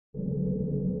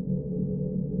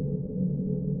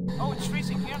Oh, it's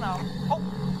freezing here now. Oh.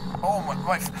 Oh my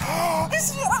wife.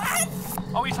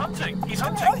 Oh, he's hunting. He's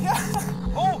hunting. Oh, yeah.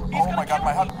 Oh, he's oh gonna my god, kill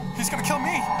my me. hut. He's gonna kill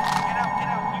me. Get out, get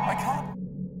out. I can't.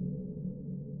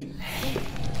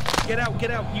 Get out,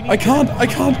 get out. You need I can't.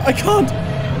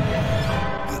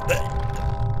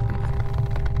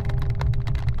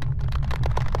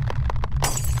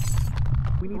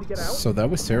 We need to get out. So that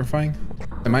was terrifying.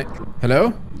 Am I?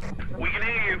 Hello? We can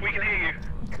hear you, we can hear you.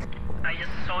 I just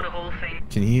saw the whole thing.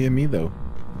 Can you hear me though?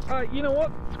 You know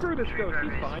what? Screw this ghost.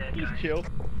 He's fine. He's chill.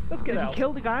 Let's get out. Did he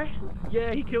kill the guy?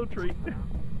 Yeah, he killed Tree.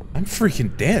 I'm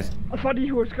freaking dead. I thought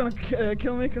he was gonna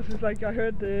kill me because it's like I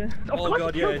heard the. Of Oh course,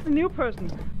 god, he yeah. killed the new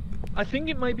person. I think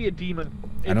it might be a demon.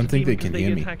 I don't think they can hear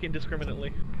me. They attack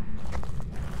indiscriminately.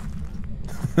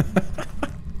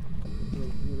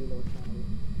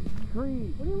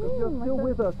 Tree, What do you mean? you're still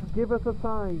with us. Give us a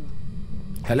sign.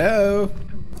 Hello?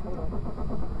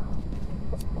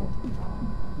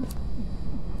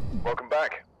 Welcome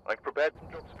back. I've prepared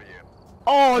some jobs for you.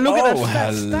 Oh, look at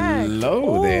that stack.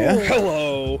 Hello there.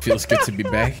 Hello. Feels good to be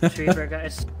back. TreeBurger, I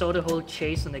saw the whole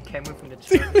chase on the camera from the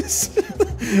truck.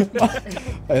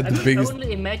 I had the I biggest. can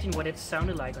only imagine what it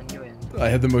sounded like on your end. I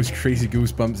had the most crazy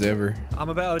goosebumps ever. I'm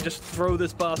about to just throw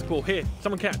this basketball. Here,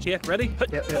 someone catch. Yeah, ready?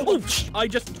 Yep. Oh, I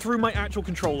just threw my actual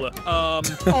controller.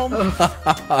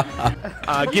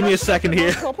 Give me a second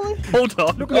here. Hold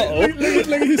on. Look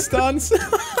at his stance.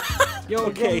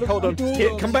 Okay, hold on.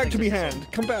 Here, come back to me, hand.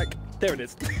 Come back. There it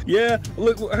is. Yeah,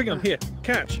 look, hang on, here.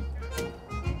 Catch.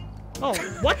 Oh,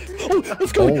 what? Oh,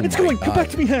 it's going, Oh it's my going. God. Come back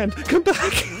to me, hand. Come back.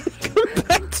 Come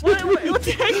back to me. What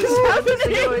the heck is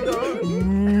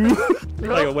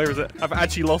happening? Hang on, where is it? I've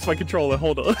actually lost my controller.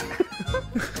 Hold on.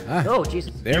 Oh,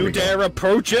 Jesus. There You we go. dare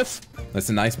approach us? That's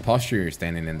a nice posture you're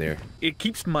standing in there. It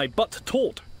keeps my butt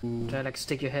taut. Try like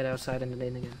stick your head outside and then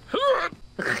in again.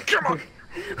 Come on.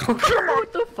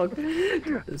 What the fuck?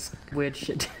 This weird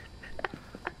shit.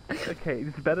 Okay,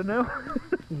 it's better now?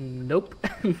 Nope.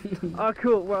 Oh,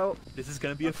 cool. Well, this is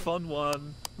gonna be a fun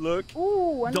one. Look.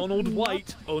 Ooh, Donald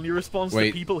White only responds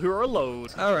Wait. to people who are alone.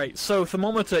 Alright, so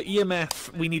thermometer,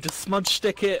 EMF, we need to smudge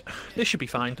stick it. This should be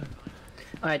fine.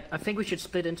 Alright, I think we should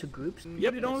split into groups.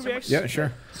 Yep. Yeah,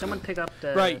 sure. Someone pick up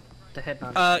the Right. the head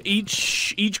nod.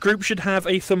 Each group should have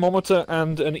a thermometer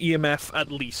and an EMF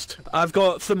at least. I've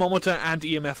got thermometer and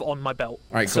EMF on my belt.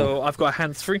 Alright, cool. So I've got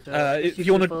hands free. If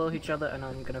you wanna follow each other and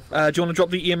I'm gonna do you wanna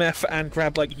drop the EMF and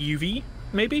grab like UV,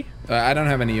 maybe? I don't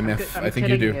have any EMF. I think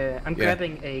you do. I'm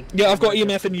grabbing a. Yeah, I've got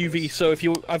EMF and UV. So if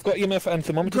I've got EMF and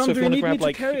thermometer. Graham, So if do you you wanna need me grab to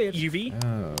like carry it? UV.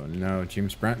 Oh no,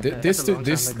 James Brown. that's a long time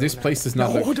ago This now. place does not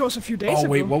Oh, look. that was a few days Oh ago.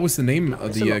 wait, what was the name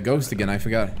of the ghost again? I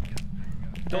forgot.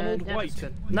 Donald yeah, White. that's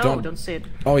good. No, Don't- don't say it.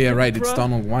 Oh yeah, right. It's Bruh.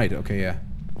 Donald White. Okay, yeah.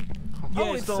 Yeah,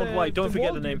 Oh, it's it's, Donald White. Don't the forget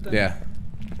wall the name. dude then. Yeah.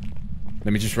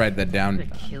 Let me just write that I'm down. gonna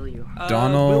kill you.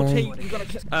 Donald. We'll take,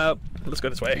 let's go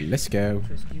this way. Let's go.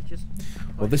 Chris, you just.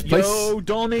 Well, this place. Yo,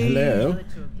 Donnie. Hello. To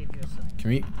give you a sign. Can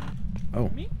we? Oh.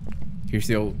 Here's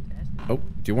the old. Oh,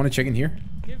 do you want to check in here?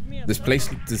 This place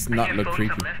does not look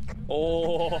creepy.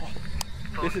 Oh,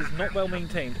 this is not well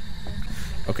maintained.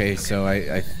 Okay, so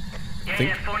I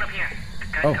think phone up here.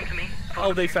 Guys, Oh. come to me.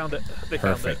 Oh, they found it. They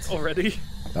found Perfect. it already.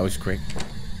 that was quick.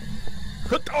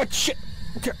 Oh shit!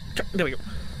 There we go.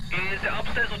 Is it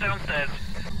upstairs or downstairs?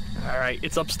 All right,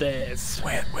 it's upstairs.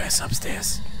 Where's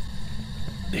upstairs?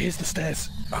 Here's the stairs.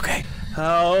 Okay.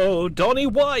 Oh, Donnie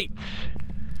White.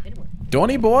 Anyway,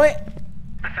 Donny boy.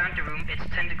 I found your room. It's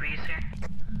 10 degrees here.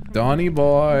 Donny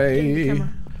boy.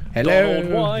 Hello.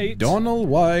 Donald White. Donald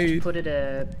White. Put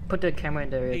the camera in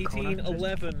the 18,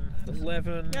 corner.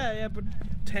 11. Yeah, but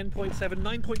 10.7,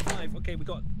 9.5. Okay, we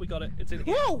got it. It's in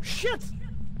here. whoa, shit!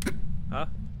 Huh?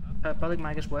 Public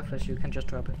mic is worthless. You can just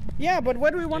drop it Yeah, but where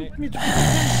do we want me to?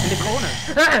 in the corner.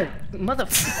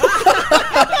 Motherfucker.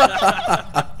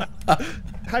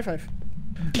 High five.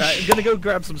 I'm gonna go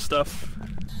grab some stuff.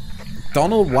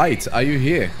 Donald White, are you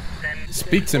here? Then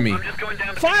Speak to me. I'm just going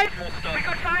down to Five! get more stuff. We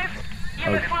got 5. Yeah,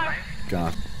 Oh. that's 5.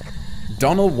 God.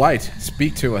 Donald White,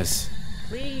 speak to us.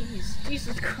 Please,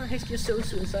 Jesus Christ, you're so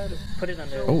suicidal. Put it on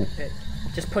the. Oh.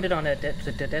 Just put it on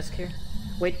the desk here.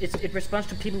 Wait, it responds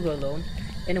to people who are alone.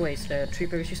 Anyways,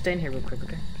 TreeBurgers, you stay in here real quick,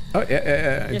 okay? Oh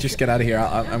yeah. Just get out of here.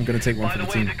 I'm gonna take one By for the the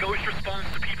way, team. the ghost responds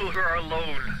to people who are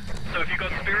alone. So if you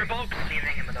got spirit box, Leaving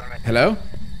him alone right Hello.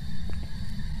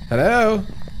 Hello. now.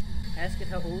 Ask it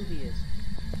how old he is.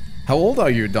 How old are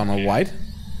you, Donald White?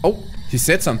 Oh, he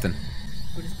said something.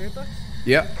 With the spirit box?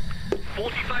 Yeah.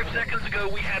 45 seconds ago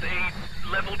we had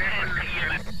a level 10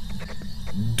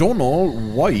 EMF.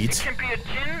 Donald White. Can be a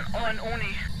Jinn or an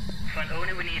Oni. For an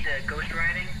Oni we need ghost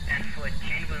writing, and for a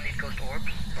Jinn we'll need ghost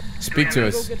orbs. Speak to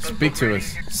us. Speak to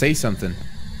us. Say something.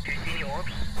 Do you see any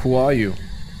orbs? Who are you?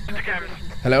 Mr. Cameron,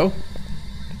 Hello?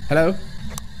 Hello?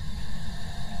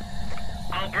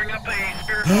 I'll bring up a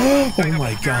spirit Oh bring up my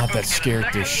a spirit god, box that in a scared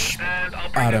the second, and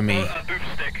I'll bring out of up me. a booth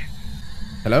stick.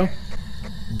 Hello?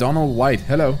 Donald White,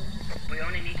 hello? We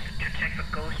only need to check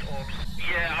for ghost orbs.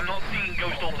 Yeah, I'm not seeing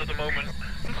ghost orbs at the moment.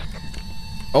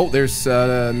 Oh, there's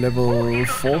level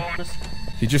 4.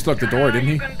 He just locked the door, didn't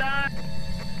he? You can die.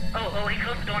 Oh, he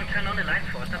closed the door and turned on the lights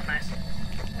for us. That's nice.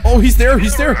 Oh, he's there,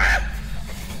 he's there!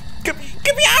 Get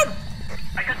me out!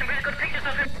 I got some really good pictures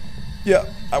of him. Yeah,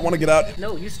 I want to get out.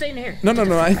 No, you stay in here. No,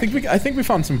 I think we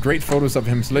found some great photos of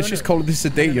him, so let's just call it this a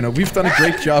day, you know. We've done a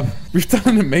great job. We've done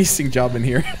an amazing job in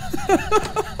here.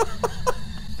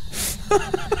 Are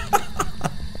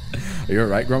you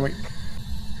alright, Gromit?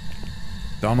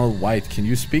 Donald White, can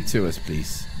you speak to us,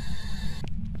 please?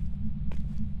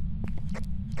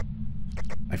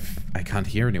 I can't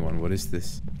hear anyone. What is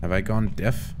this? Have I gone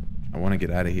deaf? I want to get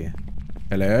out of here.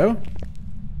 Hello?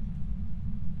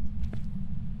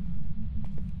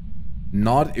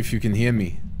 Not if you can hear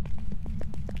me.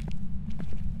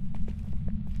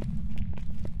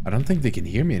 I don't think they can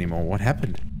hear me anymore. What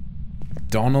happened?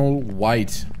 Donald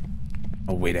White.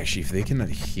 Oh wait, actually, if they cannot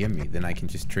hear me, then I can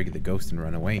just trigger the ghost and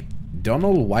run away.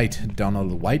 Donald White,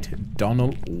 Donald White,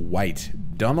 Donald White,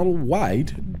 Donald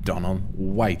White, Donald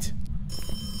White.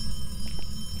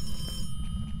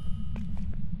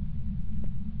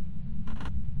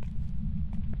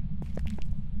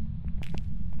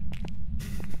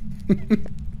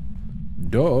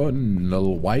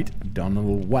 Donald White,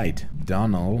 Donald White,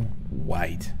 Donald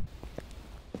White.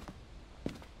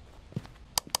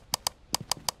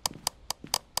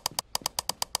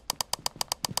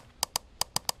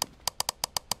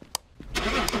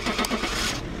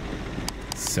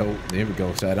 So, there we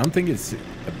go. So I don't think it's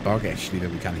a bug actually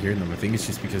that we can't hear them. I think it's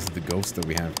just because of the ghost that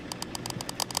we have.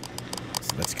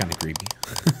 So that's kind of creepy.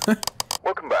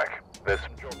 Welcome back. There's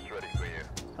some jobs ready for you.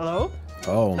 Hello?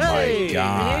 Oh my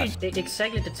god.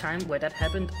 Exactly the time where that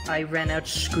happened, I ran out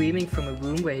screaming from a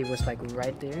room where he was like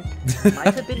right there.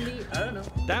 Might have been me, I don't know.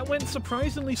 That went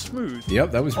surprisingly smooth.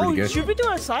 Yep, that was really Oh, good. should we do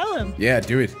asylum? Yeah,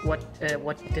 do it. What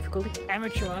difficulty?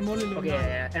 Amateur, I'm only looking. Okay,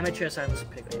 yeah, amateur asylum is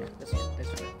pretty good. That's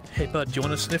right. Hey bud, do you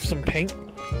want to sniff some paint?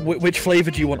 Which flavor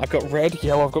do you want? I've got red,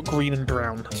 yellow, I've got green and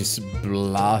brown. Just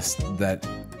blast that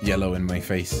yellow in my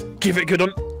face. Give it good on.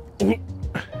 Ooh.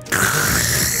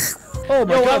 Oh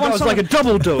my god, that was like a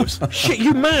double dose. Shit,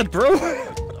 you mad, bro?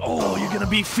 Oh, you're gonna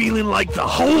be feeling like the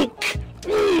Hulk.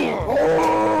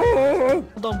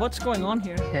 Hold on, what's going on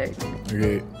here? Hey,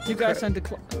 Okay. You guys and the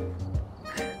clock.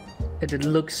 it did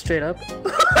look straight up.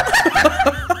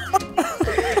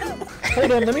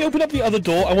 Hold on, let me open up the other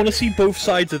door. I want to see both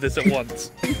sides of this at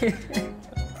once.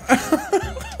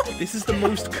 This is the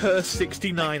most cursed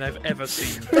 69 I've ever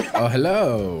seen. Oh,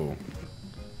 hello.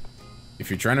 If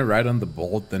you're trying to ride on the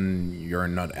bolt, then you're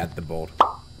not at the bolt.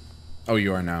 Oh,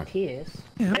 you are now. He is.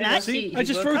 Yeah, see, I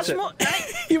just wrote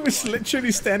it. He was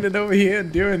literally standing over here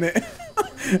and doing it.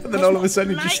 And then all of a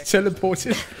sudden he just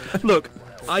teleported. Look,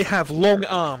 I have long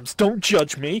arms. Don't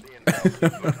judge me.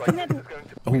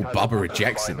 Oh, Barbara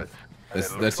Jackson.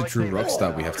 That's a true rock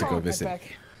star we have to go visit.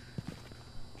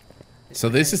 So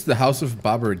this is the house of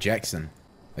Barbara Jackson.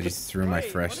 I just threw my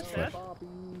fresh flesh.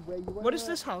 What is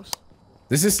this house?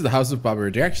 This is the house of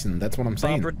Barbara Jackson. That's what I'm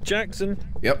saying. Barbara Jackson.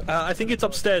 Yep. I think it's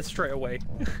upstairs straight away.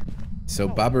 So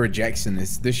Barbara Jackson,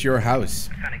 is this your house?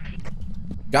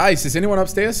 Guys, is anyone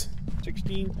upstairs?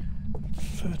 16,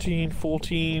 13,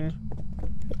 14,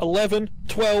 11,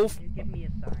 12. Give me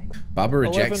a sign. Barbara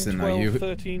 11, Jackson, 12, are you?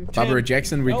 13, 10. Barbara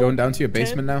Jackson, we're Oh, going down to your 10.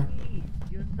 basement now?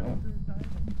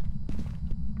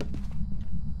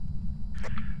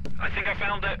 I think I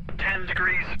found it. 10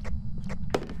 degrees.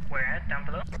 Where at? Down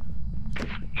below?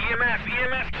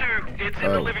 EMF 2. It's in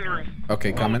the Oh. living room.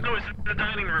 Okay, Oh, comment. no, it's in the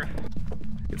dining room.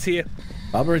 It's here.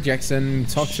 Barbara Jackson,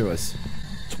 talk to us.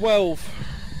 12,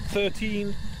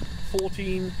 13,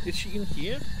 14. Is she in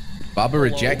here? Barbara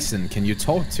Hello? Jackson, can you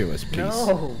talk to us, please?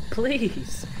 No,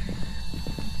 please.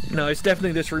 No, it's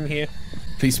definitely this room here.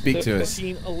 Please speak to us.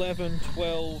 13, 11,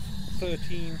 12,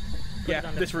 13. Yeah, Put it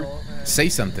on the this room. floor, Say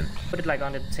something. Put it like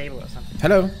on the table or something.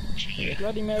 Hello?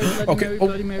 Bloody Mary, Bloody Okay. Mary, Oh,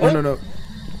 Bloody Mary. oh, no, no.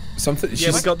 Something. Yeah,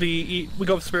 She's, we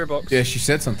got the spirit box. yeah, she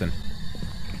said something.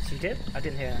 She did? I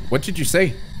didn't hear that. What did you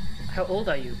say? How old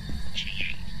are you?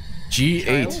 G8.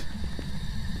 Child?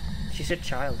 She said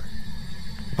child.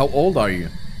 How old are you?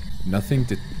 Nothing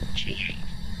to...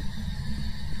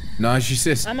 No, she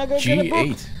says I'ma go get a book.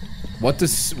 G8. What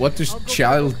does I'll go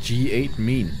child G8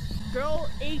 mean? Girl,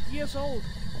 8 years old.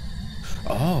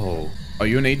 Oh. Are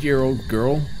you an 8-year-old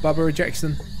girl, Barbara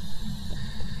Jackson?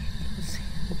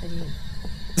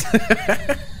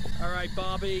 Alright,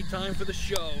 Barbie, time for the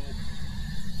show.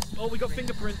 Oh, we got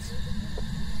fingerprints.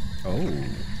 Oh.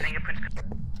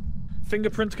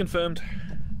 Fingerprints confirmed.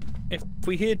 If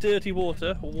we hear dirty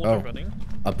water or water running.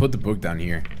 I'll put the book down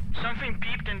here. Something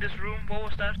beeped in this room. What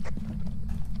was that?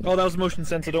 Oh, that was motion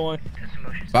sensor, don't I? That's a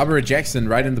motion. Barbara Jackson,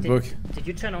 right in the book. Did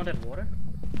you turn on that water?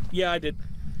 Yeah, I did.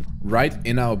 Right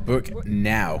in our book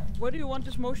now. Where do you want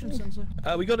this motion sensor?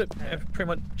 We got it pretty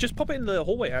much. Just pop it in the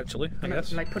hallway, actually, I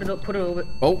guess. Like put it over.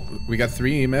 Oh, we got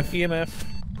 3 EMF. EMF.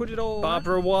 Put it all.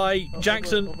 Barbara White.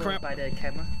 Jackson. Over Crap. by the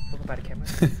camera. Over by the camera.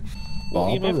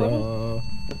 EMF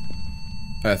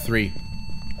Barbara. 3.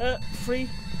 3.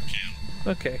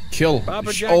 Okay. Kill.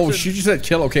 Barbara Oh, Jackson. she just said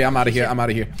kill. Okay, I'm out of here. I'm out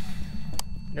of here.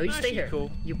 No, you Ah, stay she's here.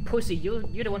 cool. You pussy. You're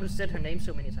the one who said her name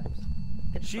so many times.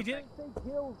 Get the She fuck didn't back. say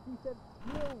kill. She said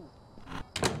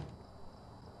kill.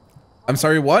 I'm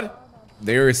sorry, what?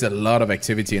 There is a lot of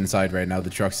activity inside right now, the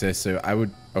truck says, so I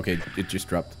would... Okay, it just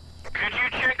dropped. Could you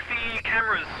check the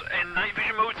cameras in night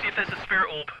vision mode, see if there's a spirit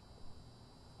orb?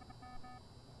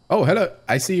 Oh, hello.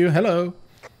 I see you. Hello.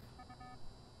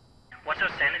 What's our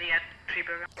sanity at,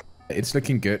 TreeBurger? It's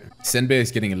looking good. Senbei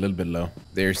is getting a little bit low.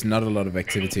 There's not a lot of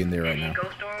activity in there right now.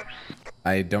 Ghost orbs?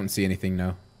 I don't see anything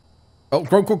now. Oh,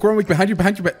 Gromwick, behind you,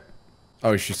 behind you,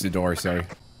 Oh, it's just the door, sorry.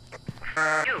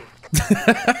 You.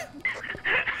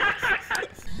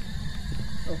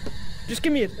 Just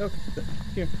give me it. Okay.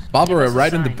 Here. Barbara, Give us a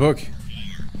right in the sign. book.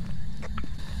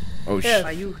 Oh, Yeah.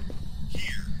 Are you?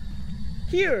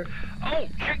 Here. Oh,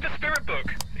 check the spirit book.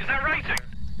 Is that writing?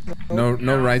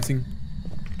 No writing.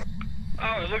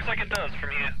 Oh, it looks like it does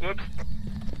from here. Whoops.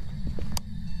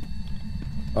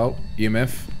 Oh,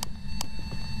 EMF.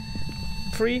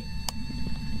 3.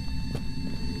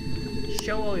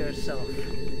 Show yourself.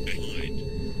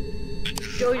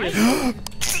 Show yourself.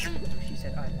 She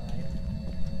said I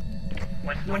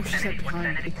lied. What's she said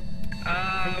behind. I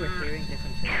think we're hearing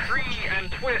different things. Tree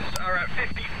and Twist are at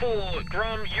 54.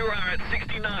 Grom, you are at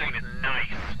 69. Nice.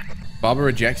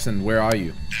 Barbara Jackson, where are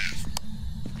you?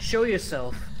 Show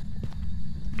yourself.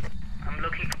 I'm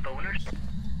looking for boners.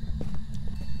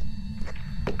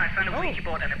 I found a Ouija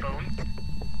board and a bone.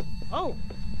 Oh.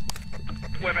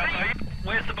 Whereabouts are you?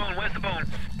 Where's the bone? Where's the bone?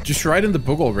 Just write in the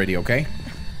book already, okay?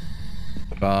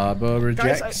 Barbara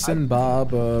Guys, Jackson,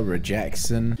 Barbara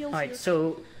Jackson. Alright,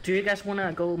 so do you guys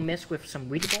wanna go mess with some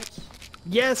Ouija boards?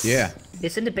 Yes. Yeah.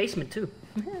 It's in the basement too.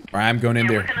 I'm going in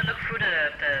Yeah, we're there. gonna look through the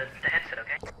headset,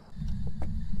 okay?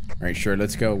 Alright, sure,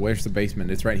 let's go. Where's the basement?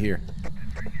 It's right here.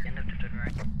 End of the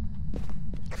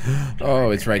right. Oh,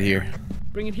 it's right here.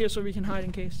 Bring it here so we can hide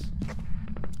in case.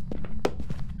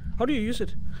 How do you use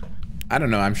it? I don't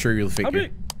know, I'm sure you'll How do figure. you...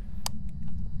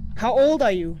 How old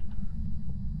are you?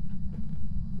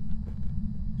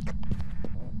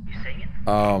 You saying it?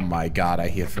 Oh my god, I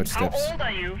hear How footsteps. old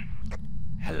are you?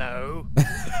 Hello.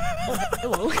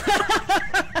 Hello.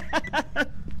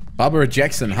 Barbara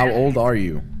Jackson, how old are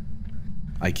you?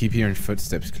 I keep hearing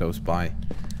footsteps close by.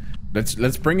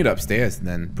 Let's bring it upstairs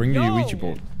then. Bring the Yo. Ouija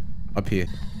board up here.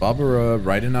 Barbara,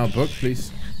 write in our book,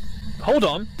 please. Hold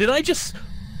on. Did I just...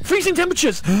 Freezing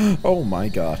temperatures! Oh my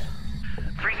god.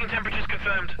 Freezing temperatures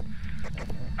confirmed.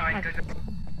 Alright, good.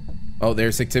 Oh,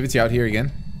 there's activity out here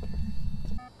again.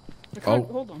 Oh.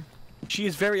 Hold on. She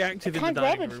is very active in the can't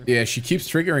grab dining it. room. Yeah, she keeps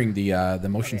triggering the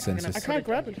motion Okay, I'm gonna- I sensors. can't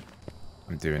grab it.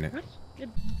 I'm doing it. It-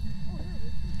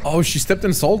 Oh, she stepped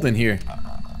in salt in here.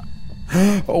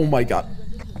 Oh my god.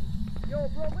 Yo,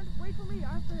 bro, wait for me.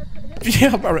 I have to hit.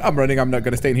 Yeah, I'm running. I'm not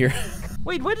gonna stay in here.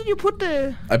 Wait, where did you put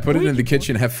the... I put it in the Ouija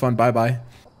kitchen. Have fun. Bye bye.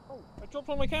 Oh, I dropped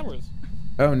one of my cameras.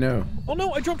 Oh no. Oh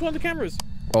no, I dropped one of the cameras.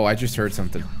 Oh, I just heard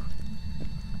something. board?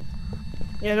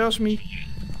 Yeah, that was me.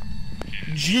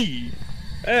 G.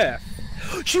 F.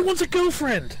 She wants a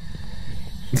girlfriend.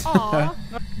 Aww.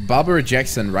 Barbara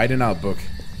Jackson, write in our book.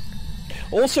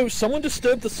 Also, someone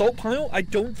disturbed the salt pile. I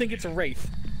don't think it's a wraith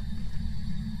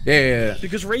Yeah.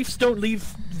 because wraiths don't leave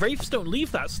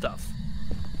that stuff.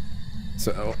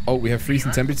 So, oh, we have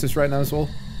freezing temperatures right now as well.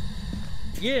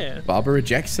 Yeah. Barbara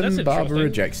Jackson, That's Barbara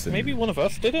interesting. Jackson. Maybe one of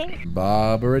us did it.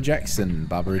 Barbara Jackson,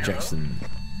 Barbara Jackson.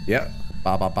 Yep.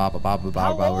 Barbara old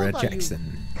are you?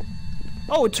 Jackson.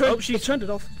 Oh, it turned. Oh, She turned it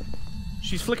off.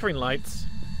 She's flickering lights.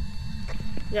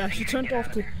 Yeah, she turned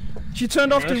off the. She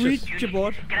turned off the That's just- Ouija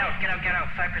board. Get out,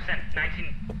 5%,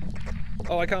 19.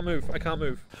 Oh, I can't move. I can't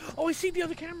move. Oh, I see the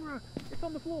other camera. It's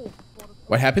on the floor.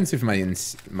 What happens if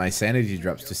my sanity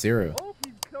drops to 0? Oh,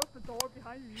 he closed the door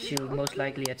behind you. She will most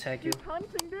likely attack you.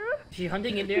 Hunting, dude. She's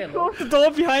hunting in there alone. Closed the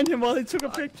door behind him while he took a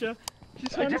picture.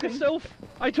 She's I took a hunting. self.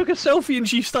 I took a selfie and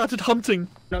she started hunting.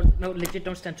 No, legit,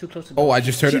 don't stand too close to the Oh, door. I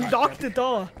just heard She it. locked the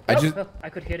door. I just. Oh, I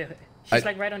could hear it. She's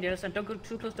like right on the other side. Don't go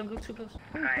too close, don't go too close.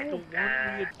 Alright, The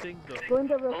one weird thing though. Go in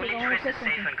there real only quick. I wanna Trish check is safe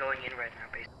something. and going in right now,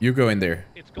 basically. You go in there.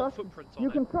 It's got footprints on You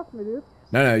it. can trust me, dude.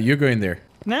 No, you go in there.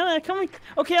 No, come on.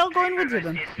 Okay, I'll go in with you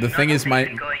then. The thing is, my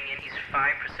Going in, he's 5%.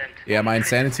 yeah, my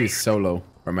insanity is so low,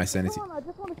 or my sanity. Come on, I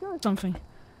just want to show you something.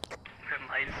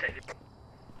 My insanity.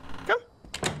 Come.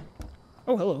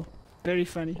 Oh, hello. Very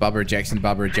funny. Barbara Jackson,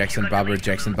 Barbara Jackson, Barbara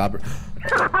Jackson, Barbara.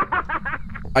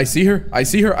 I see her. I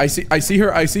see her. I see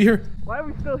her. I see her. Why are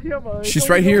we still here, boy? She's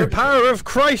right here. The power of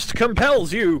Christ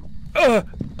compels you.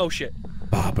 Oh shit.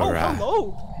 Barbara.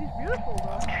 Oh, she's beautiful,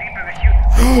 though.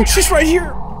 TreeBurgers, you She's right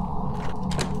here.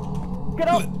 Get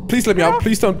up. Please let me out.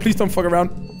 Please don't fuck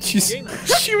around.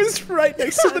 She was right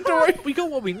next to the door. We got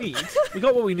what we need. We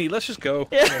got what we need. Let's just go.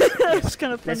 Yeah, it's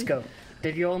kind of funny. Let's go.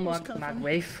 Did you all mark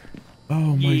Wave?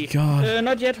 Oh my Yeah. god.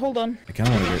 Not yet. Hold on. I kind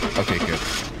of want to go. Okay, good.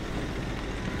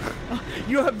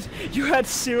 You had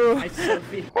 0. I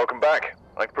selfie. Welcome back.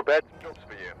 I've prepared some jobs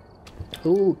for you.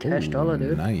 Ooh, cash dollar,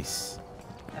 dude. Nice.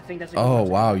 I think that's a good Oh one.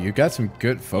 wow, you got some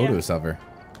good photos of her.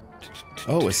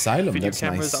 Oh, Asylum. Video That's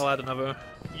cameras. nice. I'll add another.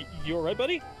 You alright,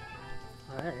 buddy?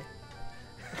 Alright.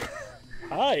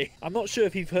 Hi. I'm not sure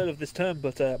if you've heard of this term,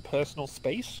 but personal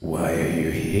space. Why are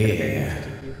you here?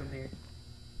 View from here.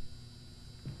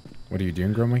 What are you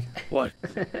doing, Grumly? What?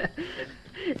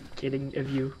 Getting a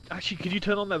view. Actually, could you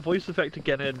turn on that voice effect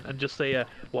again and just say,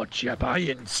 "What you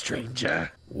buying,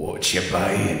 stranger?" What you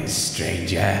buying,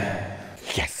 stranger?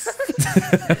 Yes.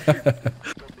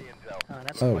 Oh,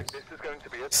 that's Oh, This is going to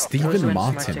be a tough Stephen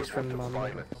Martin. Schematics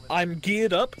from I'm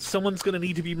geared up. Someone's gonna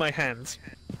need to be my hands.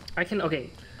 I can, okay,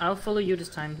 I'll follow you this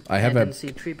time. I have and a- then see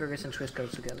TreeBurgers and Twist go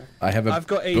together. I have a I've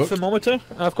got a book. thermometer,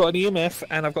 I've got an EMF,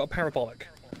 and I've got a parabolic.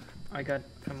 I got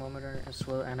thermometer as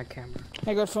well and a camera.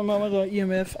 I got thermometer,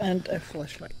 EMF, and a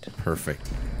flashlight. Perfect.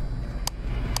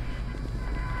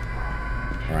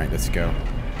 All right, let's go.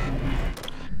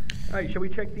 Alright, shall we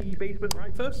check the basement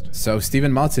right first? So,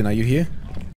 Stephen Martin, are you here?